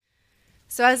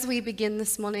So as we begin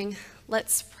this morning,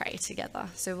 let's pray together.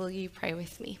 So will you pray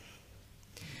with me?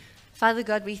 Father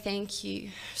God, we thank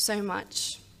you so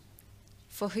much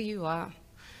for who you are.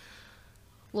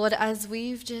 Lord, as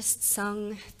we've just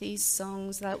sung these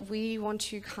songs that we want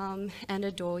to come and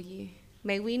adore you,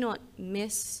 may we not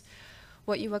miss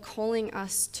what you are calling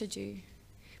us to do.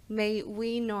 May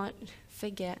we not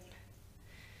forget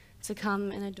to come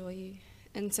and adore you.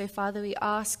 And so, Father, we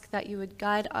ask that you would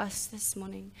guide us this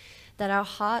morning, that our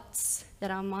hearts, that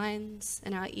our minds,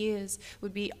 and our ears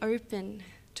would be open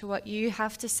to what you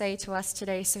have to say to us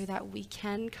today so that we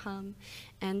can come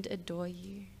and adore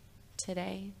you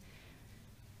today,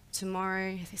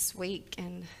 tomorrow, this week,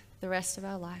 and the rest of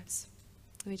our lives.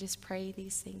 We just pray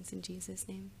these things in Jesus'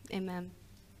 name. Amen.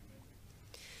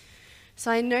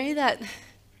 So I know that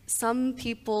some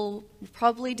people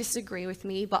probably disagree with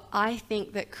me, but I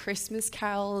think that Christmas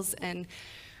carols and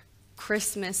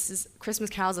Christmas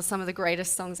carols are some of the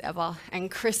greatest songs ever,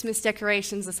 and Christmas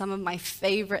decorations are some of my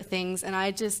favorite things, and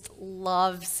I just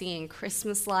love seeing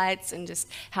Christmas lights and just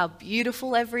how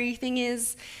beautiful everything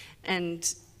is. And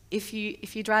if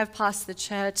you drive past the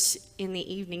church in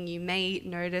the evening, you may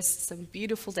notice some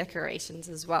beautiful decorations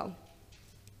as well.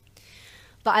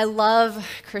 But I love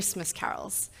Christmas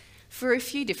carols for a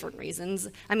few different reasons.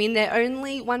 I mean,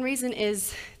 one reason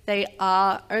is they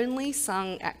are only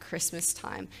sung at Christmas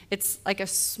time. It's like a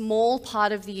small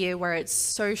part of the year where it's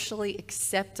socially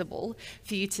acceptable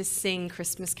for you to sing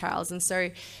Christmas carols. And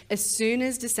so as soon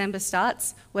as December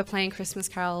starts, we're playing Christmas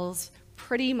carols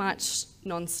pretty much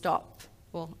non-stop.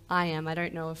 Well, I am. I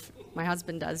don't know if my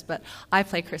husband does, but I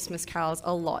play Christmas carols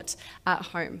a lot at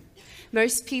home.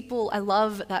 I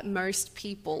love that most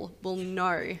people will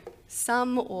know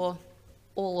some or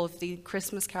all of the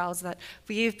Christmas carols that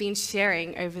we have been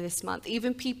sharing over this month.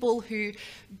 Even people who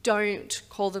don't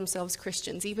call themselves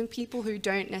Christians, even people who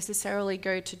don't necessarily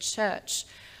go to church,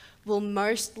 will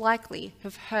most likely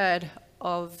have heard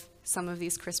of some of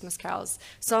these Christmas carols.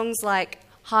 Songs like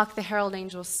Hark the Herald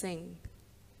Angels Sing,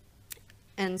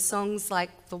 and songs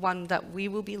like the one that we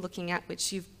will be looking at,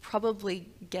 which you've probably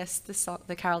guessed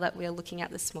the carol that we are looking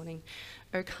at this morning,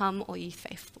 O Come All Ye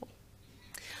Faithful.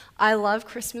 I love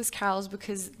Christmas carols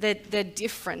because they're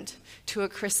different to a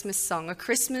Christmas song. A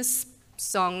Christmas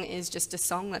song is just a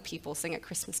song that people sing at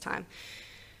Christmas time.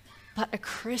 But a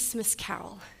Christmas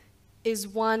carol is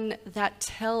one that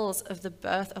tells of the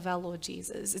birth of our Lord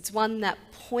Jesus. It's one that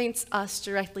points us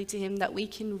directly to him, that we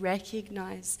can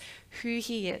recognize who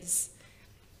he is,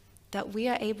 that we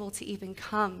are able to even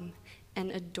come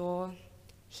and adore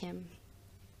him.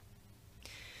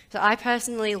 So I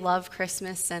personally love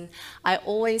Christmas, and I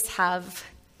always have.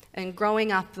 And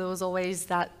growing up, there was always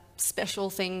that special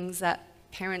things that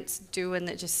parents do and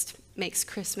that just makes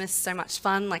Christmas so much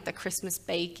fun, like the Christmas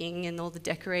baking and all the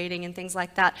decorating and things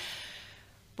like that.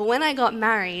 But when I got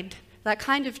married, that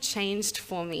kind of changed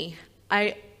for me.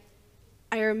 I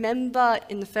remember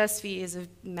in the first few years of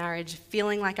marriage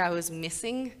feeling like I was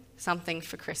missing something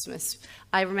for Christmas.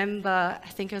 I remember, I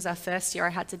think it was our first year,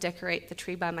 I had to decorate the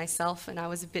tree by myself, and I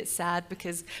was a bit sad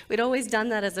because we'd always done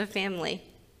that as a family.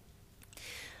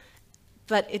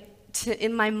 But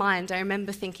in my mind, I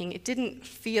remember thinking it didn't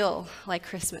feel like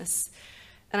Christmas,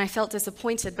 and I felt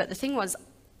disappointed. But the thing was,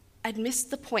 I'd missed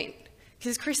the point,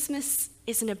 because Christmas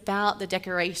isn't about the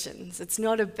decorations. It's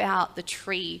not about the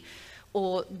tree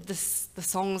or the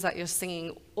songs that you're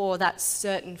singing or that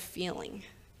certain feeling.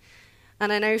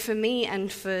 And I know for me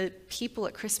and for people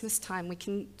at Christmas time, we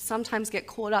can sometimes get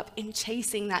caught up in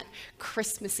chasing that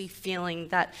Christmassy feeling,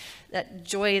 that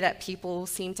joy that people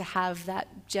seem to have, that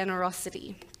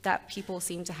generosity that people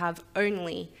seem to have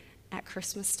only at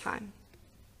Christmas time.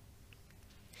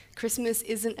 Christmas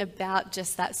isn't about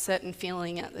just that certain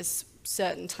feeling at this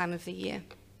certain time of the year,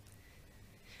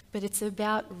 but it's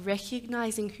about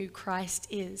recognizing who Christ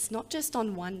is, not just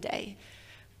on one day,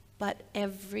 but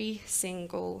every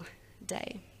single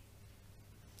day.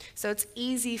 So it's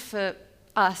easy for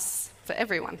us, for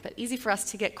everyone, but easy for us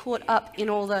to get caught up in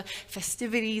all the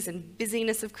festivities and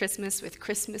busyness of Christmas with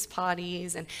Christmas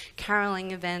parties and caroling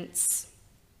events.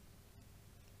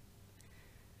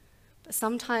 But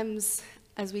sometimes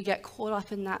as we get caught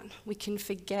up in that, we can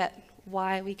forget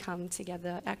why we come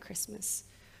together at Christmas.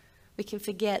 We can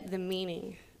forget the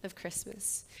meaning of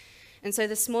Christmas. And so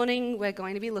this morning, we're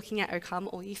going to be looking at O Come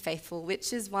All Ye Faithful,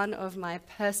 which is one of my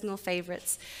personal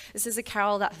favorites. This is a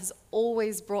carol that has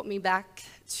always brought me back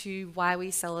to why we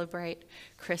celebrate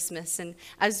Christmas. And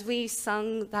as we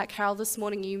sung that carol this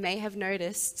morning, you may have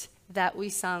noticed that we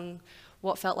sung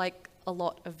what felt like a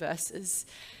lot of verses.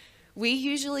 We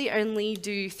usually only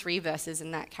do 3 verses in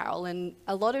that carol, and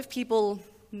a lot of people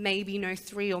maybe know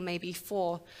 3 or maybe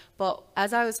 4, but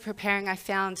as I was preparing, I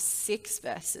found 6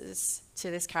 verses to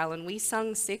this carol, and we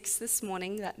sung 6 this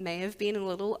morning. That may have been a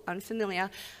little unfamiliar,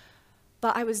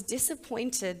 but I was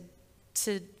disappointed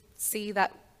to see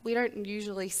that we don't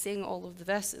usually sing all of the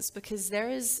verses, because there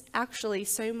is actually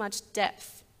so much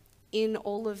depth in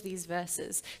all of these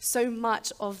verses, so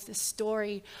much of the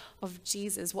story of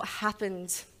Jesus, what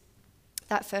happened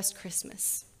that first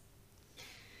Christmas.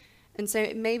 And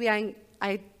so maybe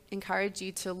I encourage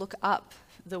you to look up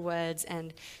the words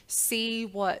and see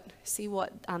what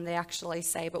they actually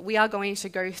say. But we are going to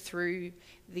go through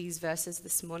these verses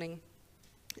this morning.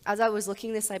 As I was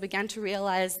looking this, I began to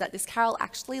realize that this carol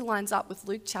actually lines up with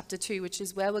Luke chapter 2, which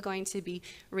is where we're going to be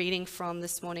reading from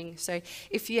this morning. So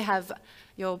if you have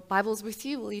your Bibles with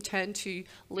you, will you turn to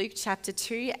Luke chapter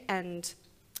 2, and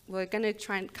we're going to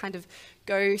try and kind of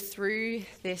go through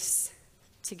this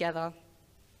together.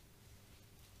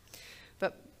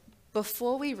 But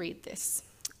before we read this,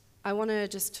 I want to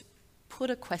just put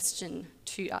a question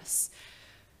to us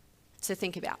to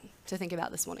think about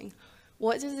this morning.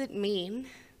 What does it mean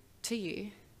to you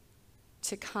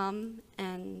to come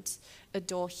and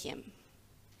adore him,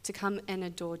 to come and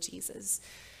adore Jesus?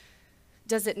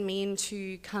 Does it mean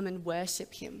to come and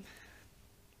worship him?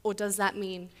 Or does it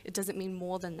mean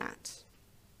more than that?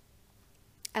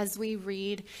 As we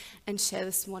read and share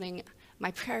this morning,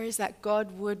 my prayer is that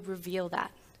God would reveal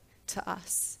that to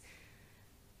us,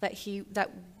 that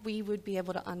we would be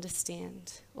able to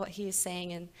understand what he is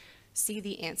saying and see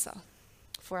the answer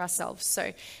for ourselves.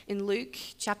 So in Luke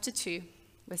chapter 2,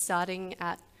 we're starting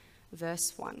at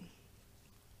verse 1.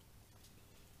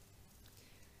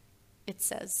 It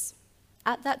says,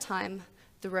 "At that time,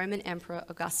 the Roman Emperor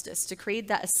Augustus decreed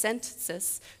that a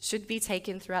census should be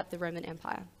taken throughout the Roman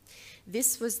Empire.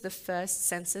 This was the first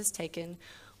census taken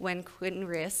when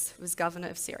Quirinius was governor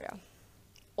of Syria.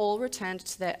 All returned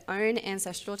to their own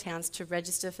ancestral towns to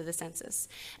register for the census.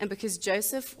 And because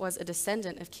Joseph was a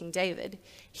descendant of King David,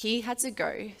 he had to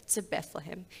go to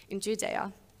Bethlehem in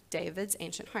Judea, David's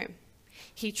ancient home.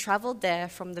 He traveled there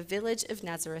from the village of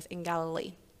Nazareth in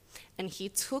Galilee. And he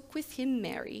took with him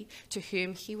Mary, to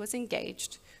whom he was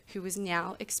engaged, who was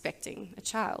now expecting a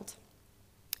child.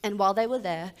 And while they were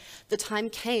there, the time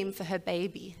came for her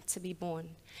baby to be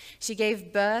born. She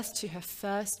gave birth to her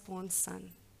firstborn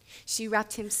son. She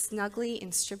wrapped him snugly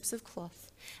in strips of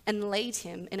cloth and laid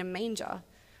him in a manger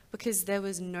because there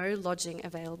was no lodging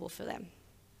available for them.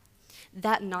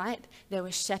 That night, there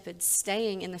were shepherds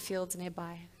staying in the fields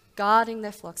nearby, guarding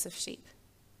their flocks of sheep.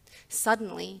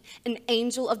 Suddenly, an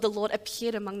angel of the Lord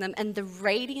appeared among them, and the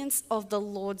radiance of the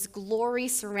Lord's glory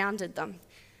surrounded them.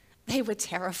 They were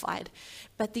terrified,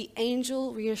 but the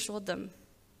angel reassured them.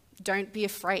 "Don't be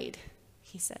afraid,"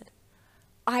 he said.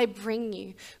 "I bring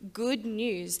you good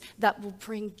news that will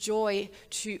bring joy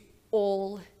to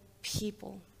all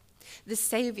people. The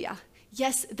Savior,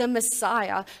 yes, the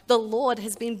Messiah, the Lord,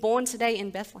 has been born today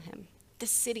in Bethlehem, the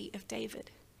city of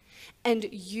David.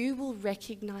 And you will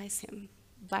recognize him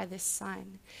by this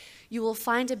sign. You will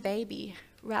find a baby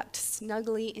wrapped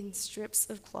snugly in strips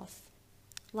of cloth,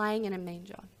 lying in a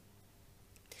manger."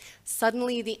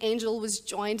 Suddenly, the angel was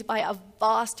joined by a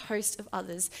vast host of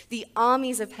others, the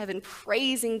armies of heaven,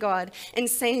 praising God and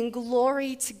saying,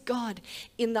 "Glory to God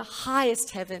in the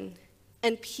highest heaven,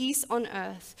 and peace on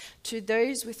earth to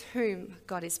those with whom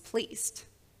God is pleased."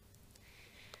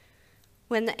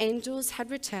 When the angels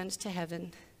had returned to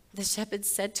heaven, the shepherds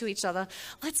said to each other,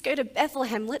 "Let's go to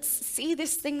Bethlehem. Let's see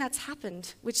this thing that's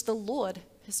happened, which the Lord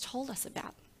has told us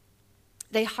about."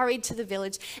 They hurried to the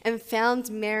village and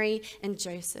found Mary and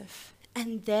Joseph,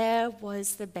 and there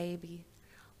was the baby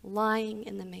lying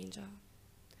in the manger.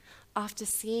 After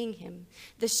seeing him,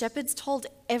 the shepherds told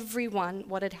everyone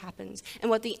what had happened and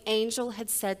what the angel had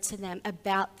said to them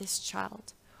about this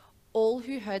child. All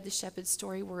who heard the shepherd's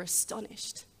story were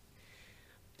astonished.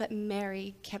 But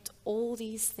Mary kept all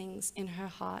these things in her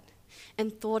heart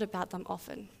and thought about them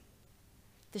often.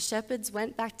 The shepherds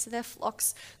went back to their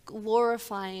flocks,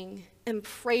 glorifying and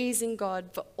praising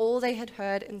God for all they had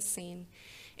heard and seen.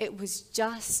 It was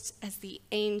just as the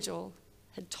angel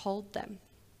had told them.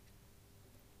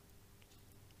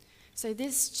 So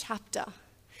this chapter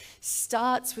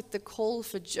starts with the call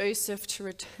for Joseph to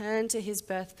return to his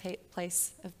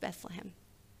birthplace of Bethlehem.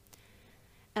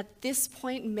 At this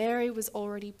point, Mary was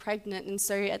already pregnant, and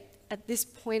so at this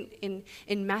point in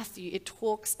Matthew, it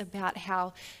talks about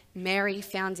how Mary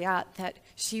found out that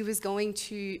she was going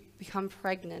to become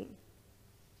pregnant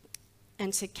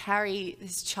and to carry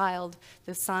this child,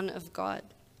 the Son of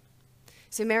God.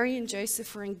 So Mary and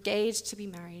Joseph were engaged to be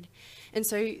married. And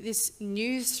so this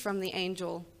news from the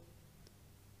angel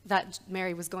that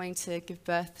Mary was going to give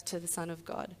birth to the Son of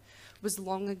God was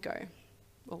long ago.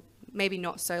 Well, maybe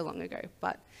not so long ago,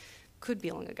 but could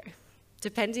be long ago.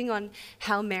 Depending on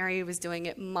how Mary was doing,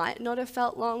 it might not have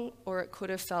felt long, or it could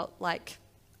have felt like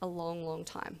a long, long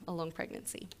time, a long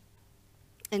pregnancy.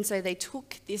 And so they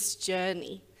took this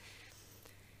journey,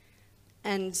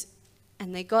 and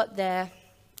they got there,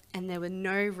 and there were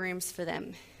no rooms for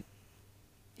them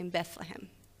in Bethlehem.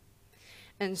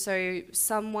 And so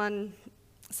someone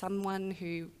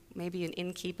who, maybe an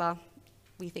innkeeper,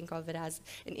 we think of it as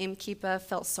an innkeeper,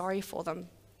 felt sorry for them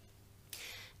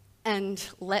and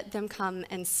let them come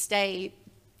and stay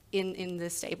in the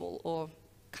stable, or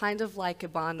kind of like a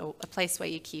barn or a place where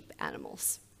you keep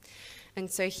animals. And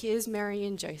so here's Mary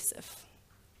and Joseph.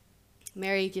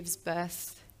 Mary gives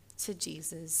birth to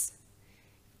Jesus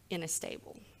in a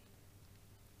stable.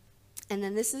 And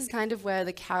then this is kind of where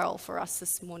the carol for us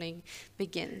this morning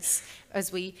begins,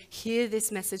 as we hear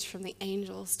this message from the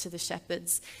angels to the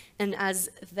shepherds, and as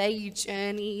they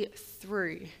journey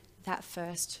through that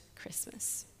first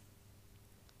Christmas.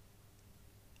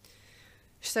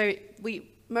 So we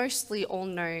mostly all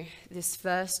know this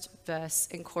first verse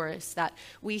and chorus that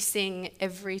we sing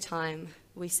every time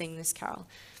we sing this carol.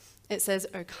 It says,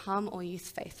 "O come, all ye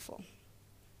faithful."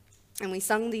 And we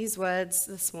sung these words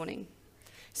this morning.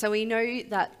 So we know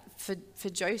that for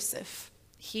Joseph,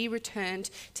 he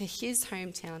returned to his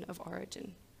hometown of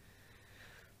origin.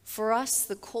 For us,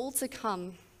 the call to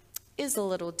come is a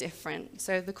little different.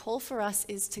 So the call for us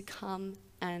is to come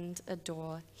and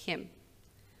adore him.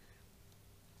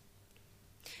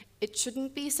 It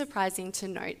shouldn't be surprising to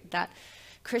note that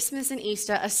Christmas and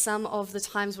Easter are some of the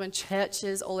times when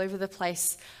churches all over the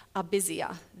place are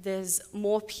busier. There's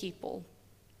more people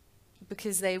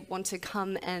because they want to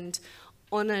come and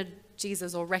honor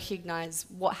Jesus or recognize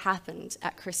what happened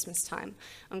at Christmas time,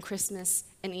 on Christmas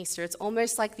and Easter. It's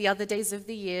almost like the other days of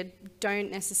the year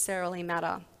don't necessarily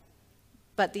matter,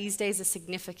 but these days are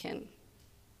significant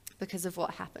because of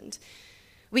what happened.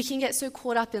 We can get so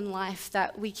caught up in life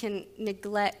that we can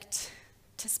neglect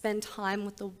to spend time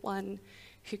with the one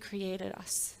who created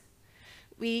us.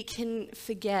 We can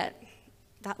forget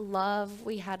that love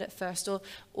we had at first,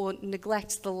 or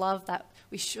neglect the love that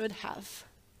we should have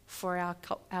for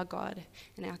our God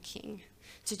and our King,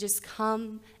 to just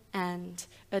come and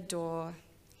adore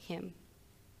him.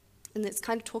 And it's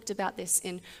kind of talked about this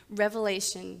in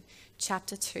Revelation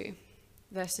chapter 2,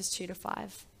 verses 2 to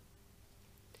 5,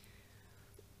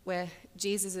 where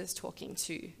Jesus is talking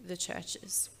to the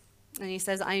churches. And he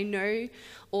says, "I know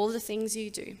all the things you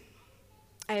do.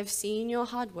 I have seen your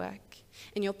hard work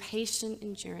and your patient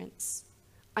endurance.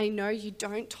 I know you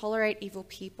don't tolerate evil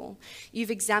people.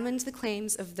 You've examined the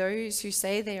claims of those who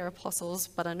say they are apostles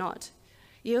but are not.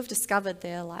 You have discovered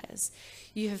they are liars.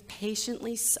 You have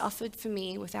patiently suffered for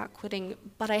me without quitting,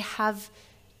 but I have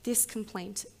this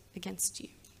complaint against you.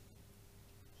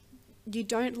 You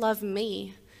don't love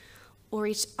me or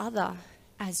each other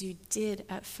as you did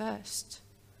at first.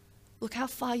 Look how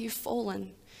far you've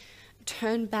fallen.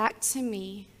 Turn back to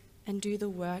me and do the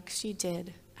works you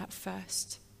did at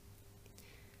first."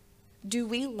 Do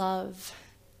we love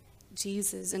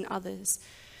Jesus and others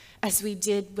as we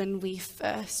did when we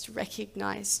first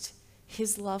recognized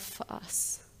his love for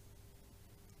us?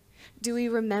 Do we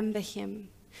remember him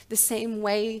the same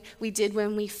way we did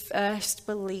when we first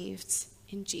believed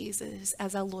in Jesus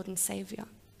as our Lord and Savior?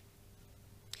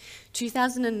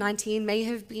 2019 may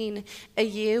have been a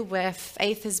year where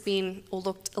faith has been or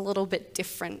looked a little bit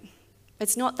different.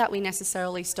 It's not that we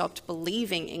necessarily stopped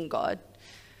believing in God,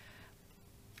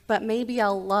 but maybe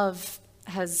our love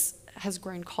has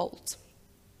grown cold.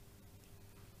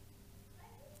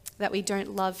 That we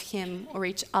don't love him or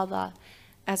each other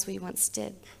as we once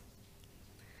did.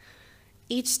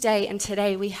 Each day and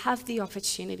today we have the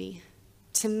opportunity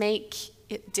to make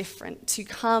it different, to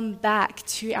come back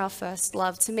to our first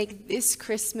love, to make this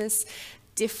Christmas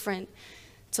different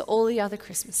to all the other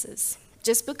Christmases.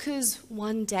 Just because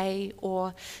one day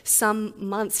or some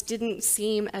months didn't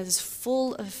seem as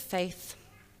full of faith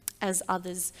as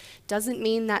others doesn't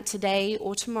mean that today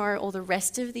or tomorrow or the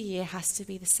rest of the year has to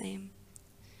be the same.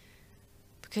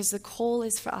 Because the call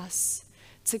is for us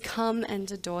to come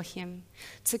and adore him,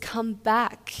 to come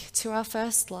back to our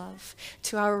first love,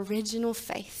 to our original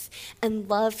faith, and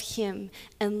love him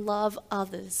and love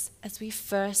others as we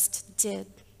first did.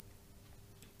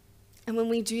 And when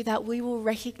we do that, we will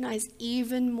recognize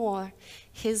even more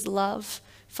his love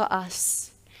for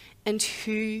us and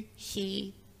who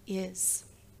he is.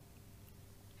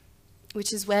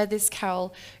 Which is where this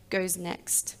carol goes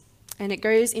next. And it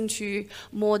goes into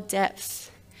more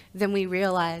depth than we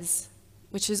realize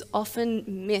which is often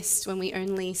missed when we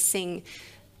only sing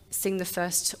the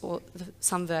first or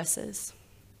some verses.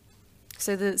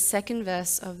 So the second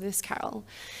verse of this carol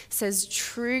says,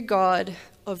 "True God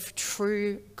of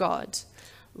true God,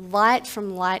 light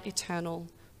from light eternal,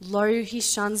 lo, he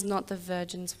shuns not the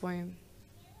virgin's womb.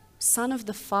 Son of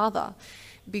the Father,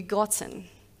 begotten,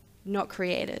 not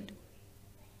created."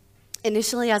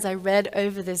 Initially, as I read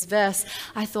over this verse,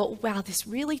 I thought, wow, this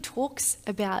really talks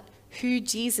about who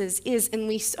Jesus is, and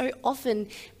we so often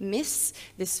miss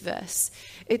this verse.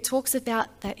 It talks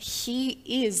about that he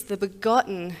is the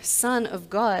begotten Son of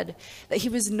God, that he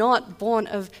was not born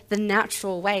of the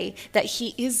natural way, that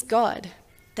he is God,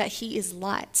 that he is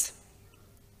light.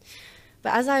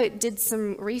 But as I did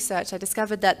some research, I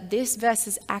discovered that this verse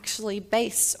is actually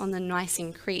based on the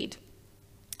Nicene Creed.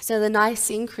 So the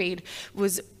Nicene Creed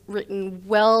was written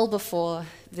well before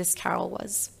this carol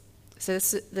was. So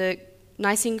the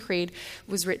Nicene Creed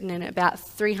was written in about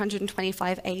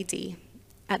 325 AD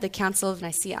at the Council of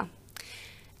Nicaea.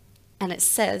 And it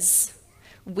says,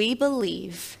 "We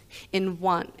believe in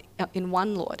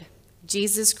one Lord,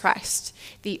 Jesus Christ,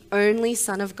 the only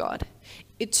Son of God,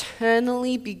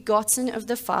 eternally begotten of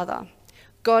the Father,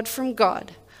 God from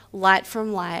God, light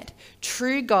from light,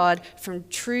 true God from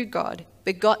true God,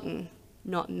 begotten,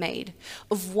 not made,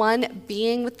 of one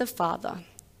being with the Father.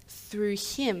 Through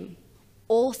him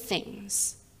all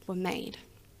things were made."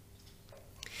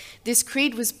 This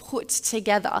creed was put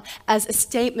together as a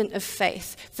statement of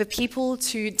faith for people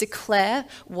to declare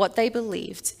what they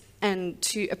believed and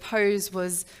to oppose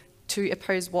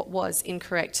what was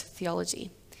incorrect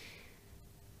theology.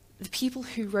 The people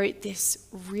who wrote this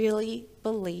really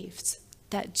believed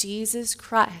that Jesus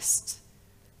Christ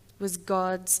was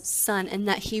God's Son and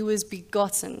that he was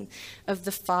begotten of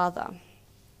the Father.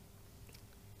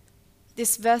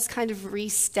 This verse kind of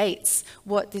restates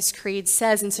what this creed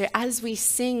says. And so as we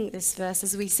sing this verse,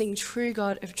 as we sing "True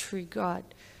God of true God,"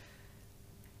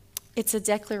 it's a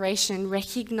declaration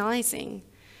recognizing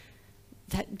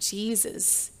that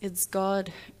Jesus is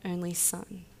God's only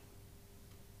Son.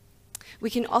 We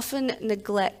can often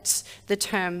neglect the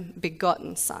term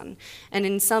begotten Son. And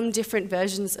in some different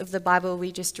versions of the Bible,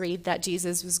 we just read that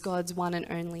Jesus was God's one and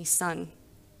only Son.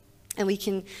 And we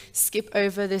can skip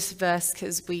over this verse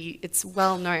because it's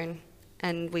well known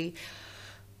and we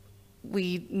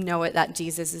know it that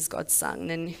Jesus is God's Son.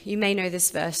 And you may know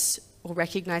this verse or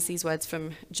recognize these words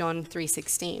from John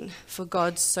 3:16. "For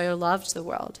God so loved the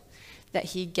world that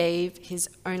he gave his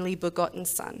only begotten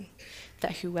Son,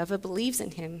 that whoever believes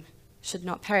in him should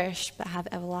not perish but have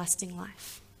everlasting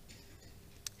life."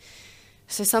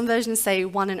 So some versions say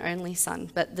one and only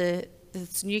Son, but the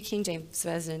New King James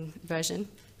version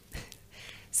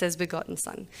says begotten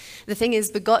Son. The thing is,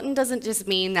 begotten doesn't just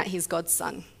mean that he's God's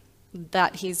Son,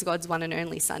 that he's God's one and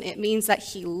only Son. It means that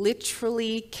he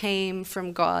literally came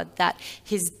from God, that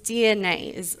his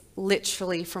DNA is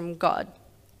literally from God.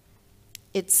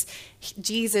 It's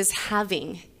Jesus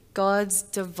having God's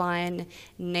divine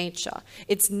nature.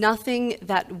 It's nothing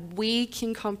that we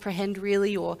can comprehend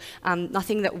really, or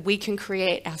nothing that we can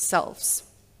create ourselves.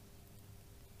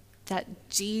 That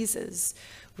Jesus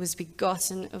was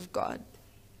begotten of God.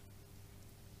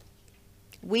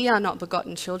 We are not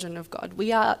begotten children of God.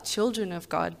 We are children of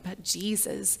God, but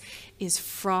Jesus is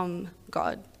from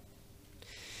God.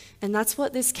 And that's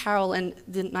what this carol and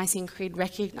the Nicene Creed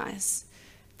recognize,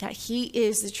 that he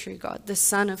is the true God, the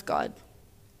Son of God,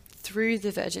 through the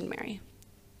Virgin Mary.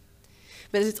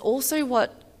 But it's also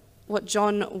what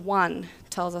John 1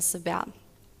 tells us about.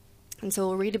 And so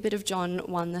we'll read a bit of John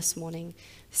 1 this morning,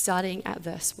 starting at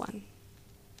verse 1.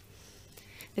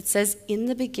 It says, "In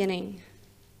the beginning,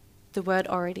 the Word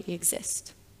already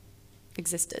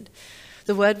existed.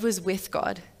 The Word was with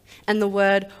God, and the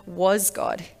Word was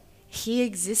God. He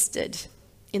existed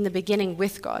in the beginning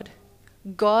with God.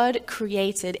 God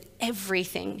created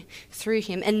everything through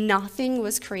him, and nothing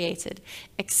was created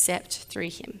except through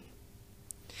him.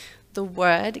 The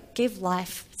Word gave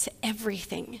life to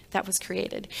everything that was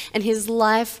created, and his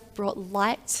life brought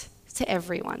light to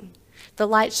everyone. The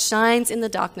light shines in the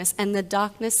darkness, and the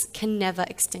darkness can never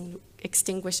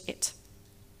extinguish it.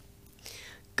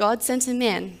 God sent a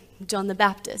man, John the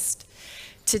Baptist,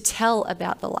 to tell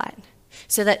about the light,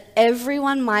 so that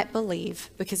everyone might believe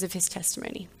because of his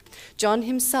testimony. John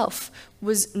himself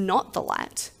was not the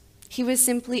light. He was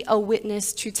simply a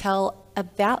witness to tell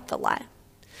about the light.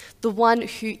 The one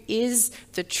who is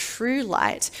the true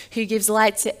light, who gives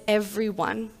light to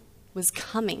everyone, was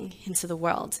coming into the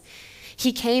world.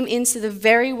 He came into the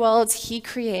very world he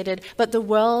created, but the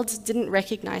world didn't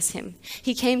recognize him.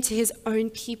 He came to his own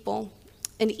people,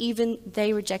 and even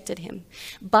they rejected him.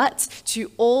 But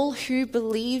to all who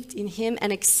believed in him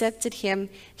and accepted him,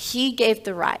 he gave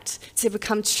the right to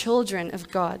become children of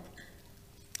God.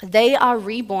 They are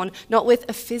reborn not with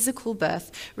a physical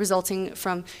birth resulting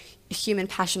from a human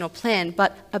passion or plan,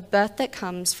 but a birth that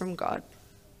comes from God.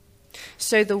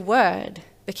 So the Word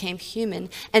became human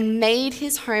and made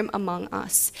his home among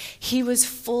us. He was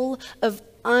full of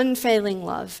unfailing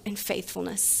love and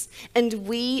faithfulness, and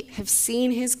we have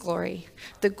seen his glory,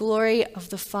 the glory of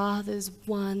the Father's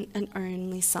one and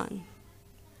only Son.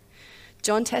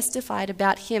 John testified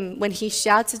about him when he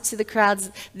shouted to the crowds,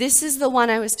 "This is the one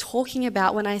I was talking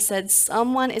about when I said,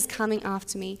 'Someone is coming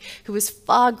after me who is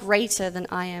far greater than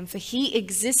I am, for he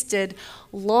existed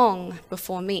long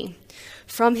before me.'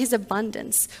 From his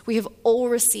abundance, we have all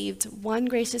received one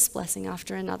gracious blessing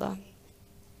after another.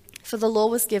 For the law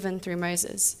was given through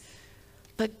Moses,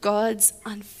 but God's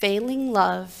unfailing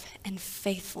love and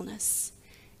faithfulness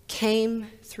came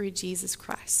through Jesus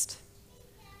Christ.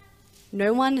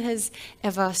 No one has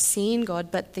ever seen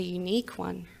God, but the unique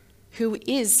one, who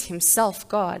is himself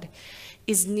God,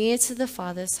 is near to the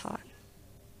Father's heart.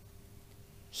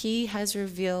 He has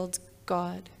revealed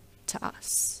God to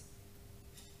us."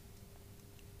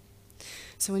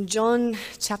 So in John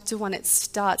chapter 1, it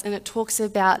starts and it talks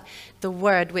about the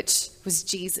Word, which was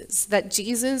Jesus, that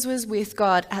Jesus was with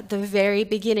God at the very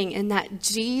beginning, and that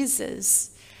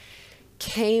Jesus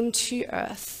came to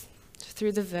earth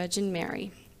through the Virgin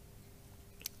Mary,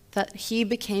 that he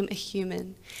became a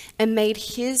human and made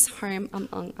his home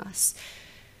among us,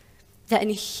 that in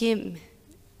him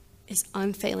is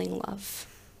unfailing love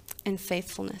and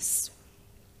faithfulness.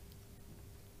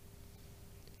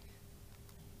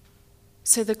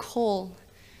 So the call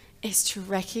is to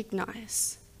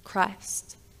recognize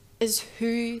Christ as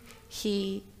who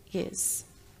he is.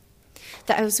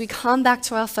 That as we come back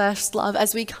to our first love,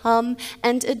 as we come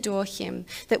and adore him,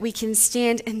 that we can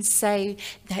stand and say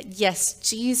that yes,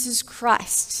 Jesus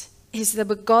Christ is the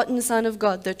begotten Son of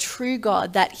God, the true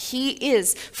God, that he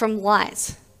is from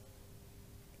light.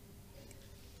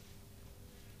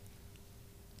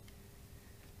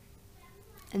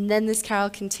 And then this carol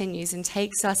continues and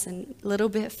takes us a little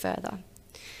bit further,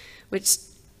 which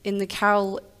in the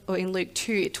carol, or in Luke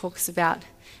 2, it talks about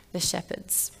the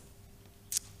shepherds.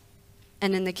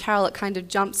 And in the carol, it kind of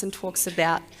jumps and talks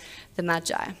about the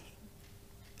Magi,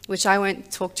 which I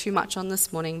won't talk too much on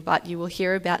this morning, but you will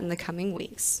hear about in the coming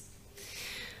weeks.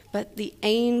 But the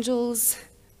angels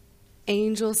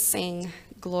sing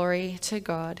glory to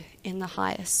God in the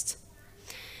highest.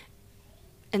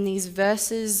 And these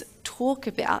verses talk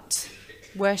about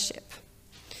worship.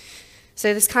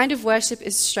 So this kind of worship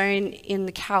is shown in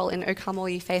the carol in O Come All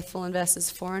Ye Faithful in verses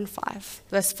 4 and 5.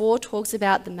 Verse 4 talks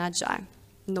about the Magi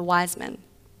and the wise men.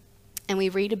 And we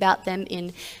read about them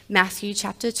in Matthew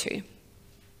chapter 2.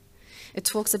 It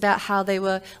talks about how they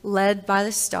were led by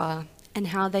the star and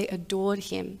how they adored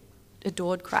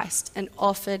Christ, and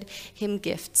offered him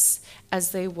gifts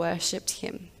as they worshipped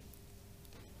him.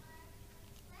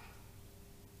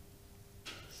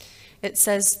 It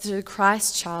says, "To the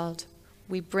Christ child,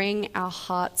 we bring our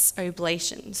heart's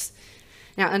oblations."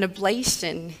 Now, an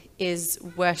oblation is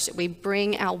worship. We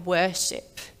bring our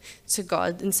worship to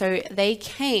God. And so they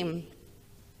came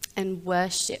and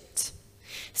worshipped.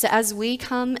 So as we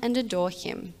come and adore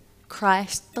him,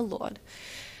 Christ the Lord,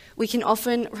 we can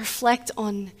often reflect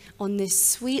on this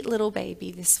sweet little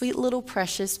baby, this sweet little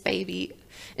precious baby.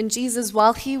 And Jesus,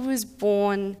 while he was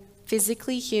born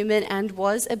physically human and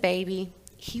was a baby,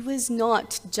 he was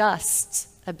not just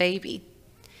a baby.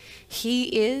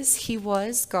 He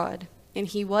was God, and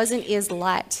he was and is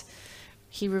light.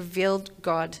 He revealed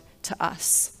God to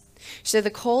us. So the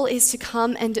call is to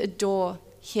come and adore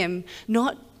him,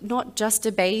 not just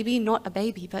a baby,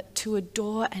 but to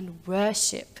adore and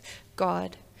worship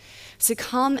God. To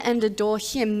come and adore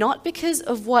him, not because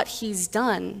of what he's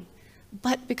done,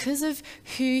 but because of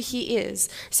who he is.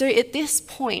 So at this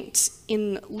point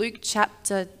in Luke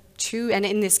chapter 2, and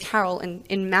in this carol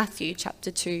in Matthew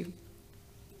chapter 2,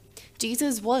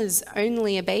 Jesus was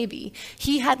only a baby.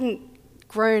 He hadn't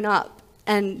grown up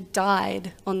and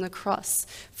died on the cross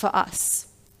for us.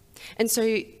 And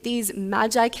so these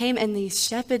Magi came and these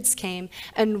shepherds came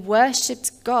and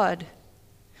worshipped God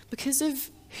because of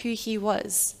who he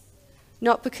was,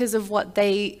 not because of what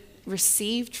they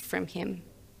received from him,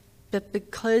 but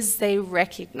because they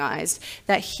recognized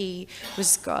that he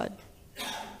was God.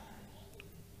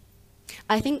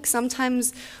 I think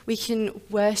sometimes we can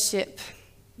worship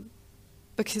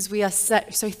because we are so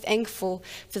thankful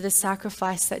for the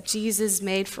sacrifice that Jesus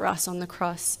made for us on the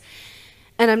cross.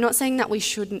 And I'm not saying that we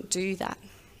shouldn't do that.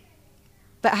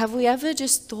 But have we ever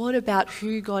just thought about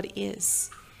who God is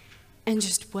and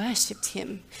just worshipped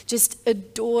him, just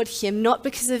adored him, not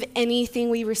because of anything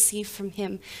we receive from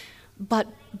him, but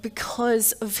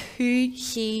because of who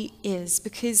he is,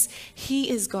 because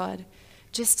he is God,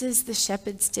 just as the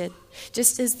shepherds did,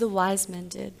 just as the wise men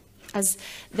did, as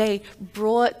they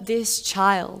brought this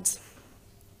child,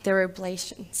 their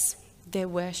oblations, their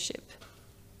worship.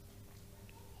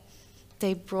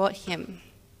 They brought him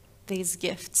these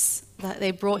gifts, that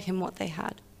they brought him what they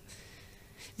had.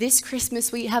 This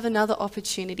Christmas, we have another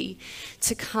opportunity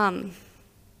to come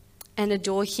and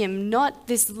adore him, not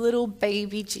this little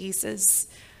baby Jesus,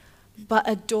 but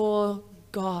adore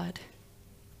God.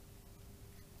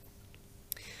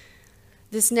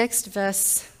 This next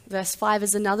verse, verse 5,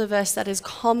 is another verse that is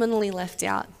commonly left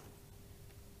out.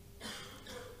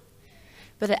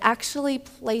 But it actually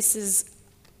places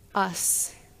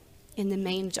us in the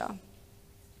manger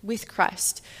with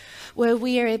Christ, where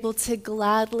we are able to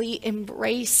gladly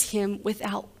embrace him with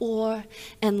our awe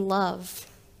and love.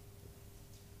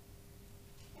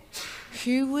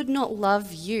 Who would not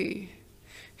love you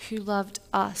who loved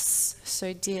us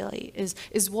so dearly,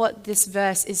 is what this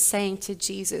verse is saying to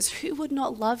Jesus. Who would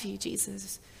not love you,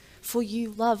 Jesus? For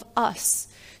you love us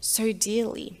so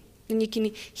dearly. And you can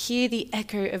hear the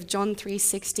echo of John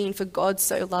 3:16, for God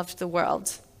so loved the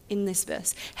world, in this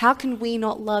verse. How can we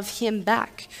not love him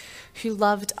back, who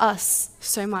loved us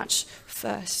so much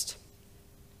first?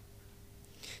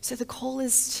 So the call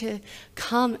is to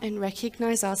come and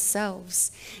recognize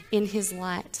ourselves in his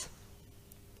light.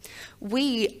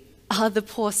 We are the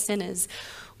poor sinners.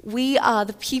 We are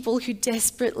the people who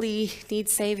desperately need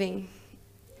saving.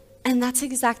 And that's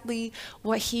exactly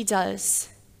what he does.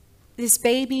 This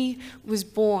baby was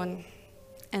born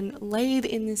and laid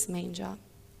in this manger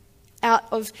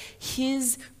out of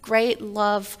his great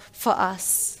love for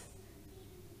us,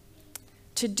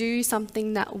 to do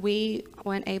something that we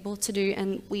weren't able to do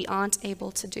and we aren't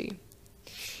able to do.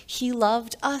 He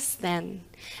loved us then,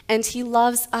 and he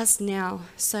loves us now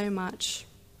so much.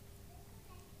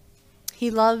 He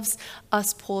loves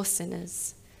us poor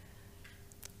sinners.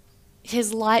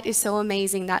 His light is so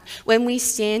amazing that when we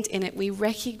stand in it, we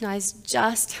recognize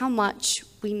just how much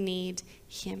we need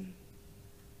him.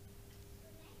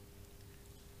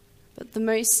 But the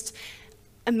most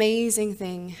amazing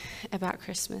thing about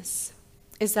Christmas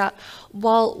is that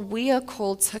while we are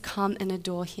called to come and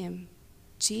adore him,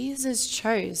 Jesus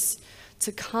chose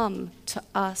to come to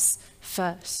us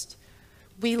first.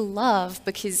 We love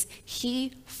because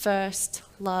he first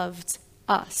loved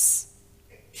us.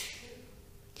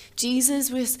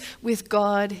 Jesus was with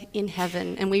God in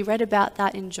heaven, and we read about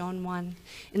that in John 1.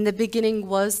 In the beginning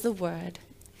was the Word,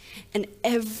 and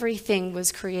everything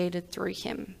was created through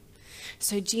him.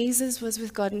 So Jesus was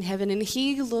with God in heaven, and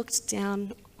he looked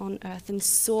down on earth and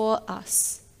saw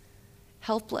us,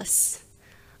 helpless,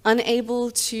 unable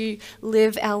to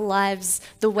live our lives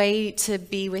the way to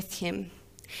be with him.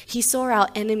 He saw our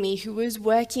enemy who was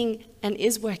working and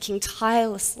is working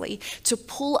tirelessly to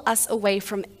pull us away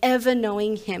from ever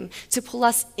knowing him, to pull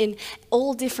us in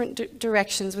all different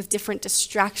directions with different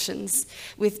distractions,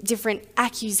 with different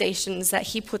accusations that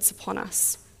he puts upon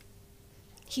us.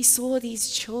 He saw these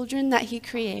children that he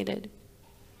created,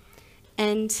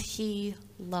 and he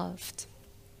loved.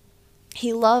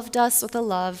 He loved us with a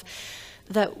love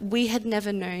that we had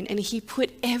never known, and he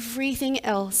put everything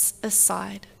else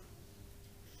aside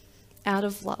out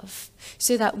of love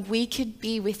so that we could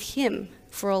be with him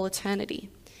for all eternity.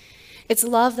 It's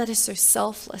love that is so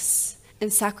selfless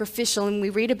and sacrificial, and we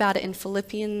read about it in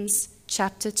Philippians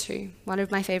chapter 2, one of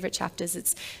my favorite chapters.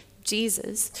 It's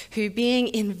Jesus, who being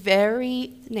in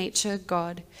very nature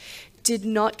God, did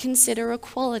not consider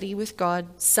equality with God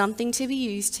something to be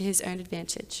used to his own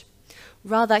advantage.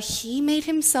 Rather, he made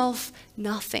himself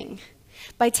nothing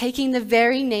by taking the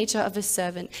very nature of a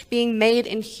servant, being made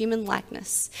in human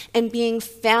likeness, and being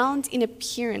found in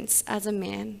appearance as a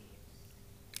man.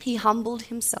 He humbled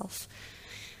himself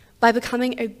by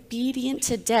becoming obedient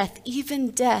to death,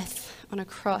 even death on a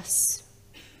cross.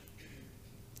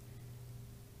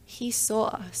 He saw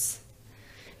us,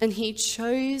 and he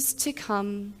chose to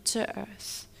come to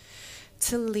earth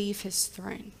to leave his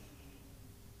throne.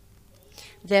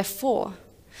 Therefore,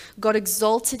 God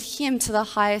exalted him to the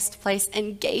highest place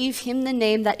and gave him the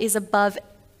name that is above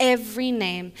every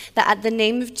name, that at the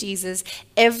name of Jesus,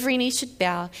 every knee should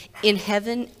bow in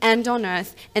heaven and on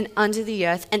earth and under the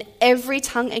earth, and every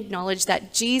tongue acknowledge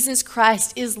that Jesus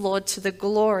Christ is Lord, to the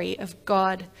glory of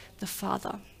God the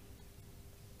Father.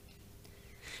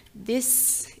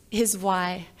 This is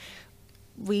why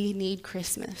we need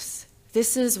Christmas,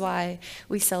 This is why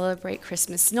we celebrate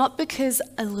Christmas, not because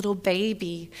a little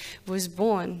baby was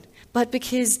born, but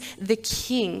because the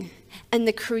King and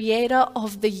the Creator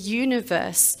of the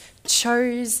universe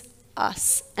chose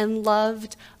us and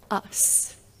loved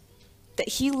us. That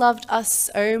he loved us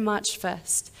so much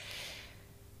first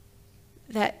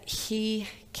that he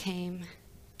came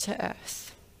to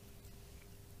earth.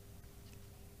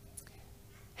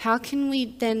 How can we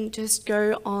then just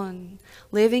go on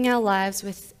living our lives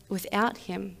without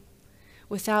him,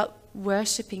 without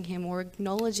worshipping him or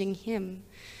acknowledging him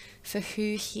for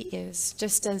who he is,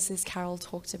 just as this carol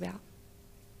talked about?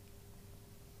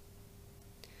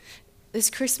 This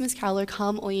Christmas carol, "O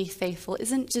Come All Ye Faithful,"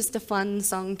 isn't just a fun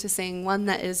song to sing, one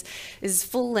that is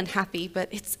full and happy, but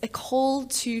it's a call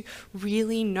to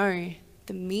really know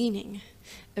the meaning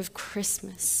of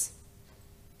Christmas.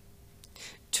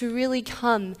 To really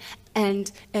come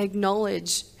and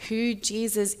acknowledge who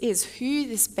Jesus is, who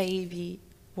this baby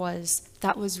was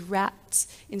that was wrapped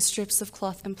in strips of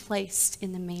cloth and placed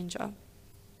in the manger.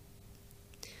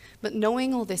 But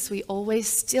knowing all this, we always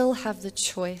still have the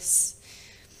choice.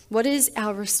 What is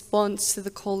our response to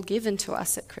the call given to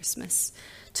us at Christmas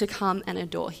to come and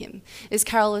adore him? This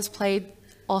carol is played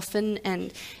often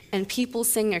and people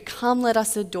sing, "Oh, come, let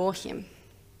us adore him."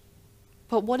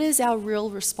 But what is our real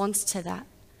response to that?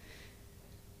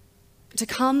 To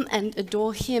come and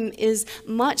adore him is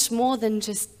much more than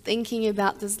just thinking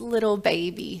about this little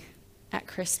baby at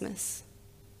Christmas,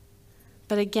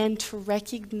 but again, to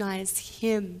recognize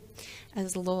him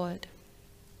as Lord.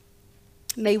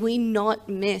 May we not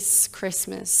miss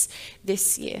Christmas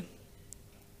this year.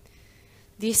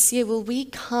 This year, will we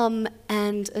come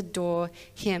and adore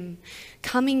him,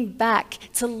 coming back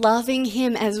to loving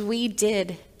him as we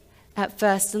did at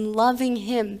first and loving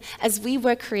him as we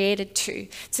were created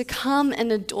to come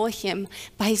and adore him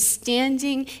by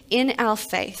standing in our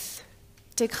faith,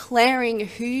 declaring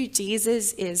who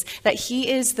Jesus is, that he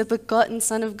is the begotten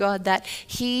Son of God, that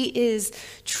he is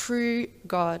true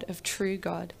God of true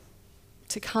God,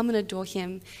 to come and adore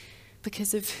him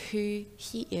because of who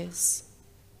he is,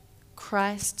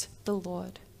 Christ the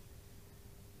Lord.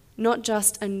 Not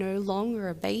just a no longer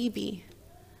a baby,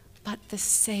 but the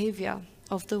Savior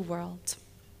of the world,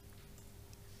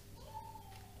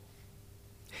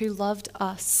 who loved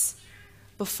us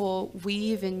before we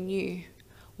even knew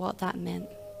what that meant.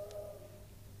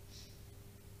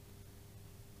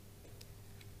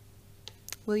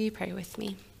 Will you pray with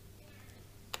me?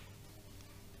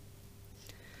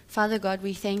 Father God,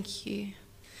 we thank you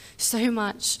so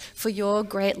much for your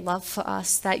great love for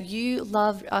us, that you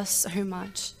loved us so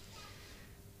much,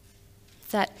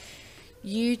 that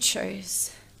you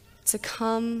chose to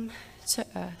come to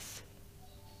earth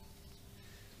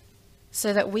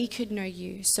so that we could know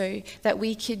you, so that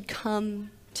we could come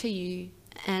to you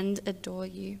and adore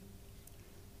you.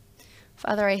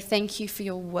 Father, I thank you for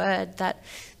your word that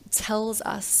tells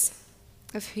us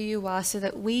of who you are so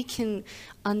that we can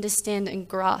understand and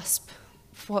grasp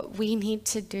what we need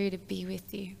to do to be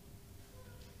with you.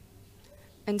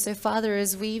 And so, Father,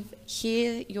 as we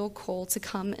hear your call to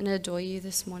come and adore you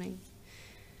this morning,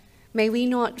 may we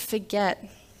not forget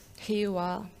who you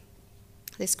are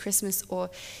this Christmas or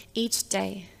each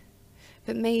day,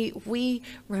 but may we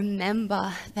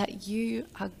remember that you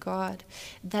are God,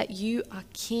 that you are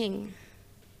King,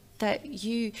 that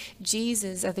you,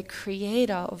 Jesus, are the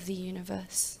creator of the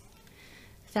universe,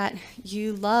 that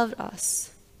you loved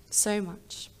us so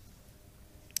much,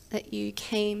 that you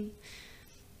came,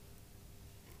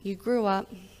 you grew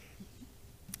up,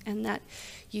 and that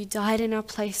you died in our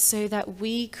place so that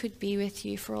we could be with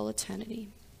you for all eternity.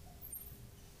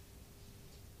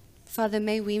 Father,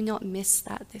 may we not miss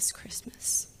that this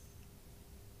Christmas.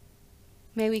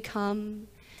 May we come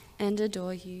and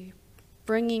adore you,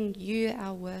 bringing you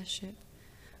our worship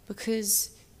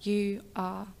because you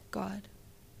are God.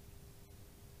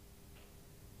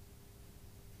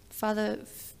 Father,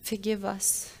 forgive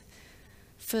us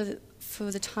for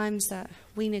the times that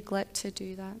we neglect to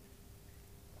do that.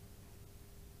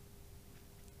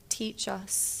 Teach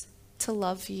us to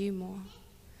love you more,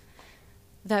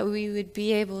 that we would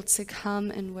be able to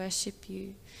come and worship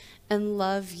you and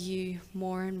love you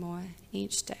more and more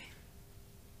each day.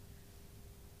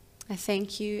 I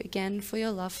thank you again for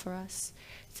your love for us.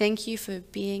 Thank you for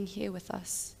being here with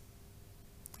us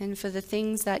and for the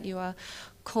things that you are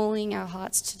calling our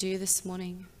hearts to do this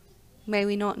morning. May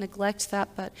we not neglect that,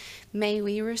 but may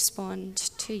we respond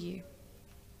to you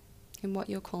in what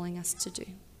you're calling us to do.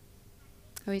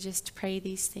 We just pray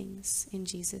these things in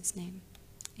Jesus' name.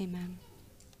 Amen.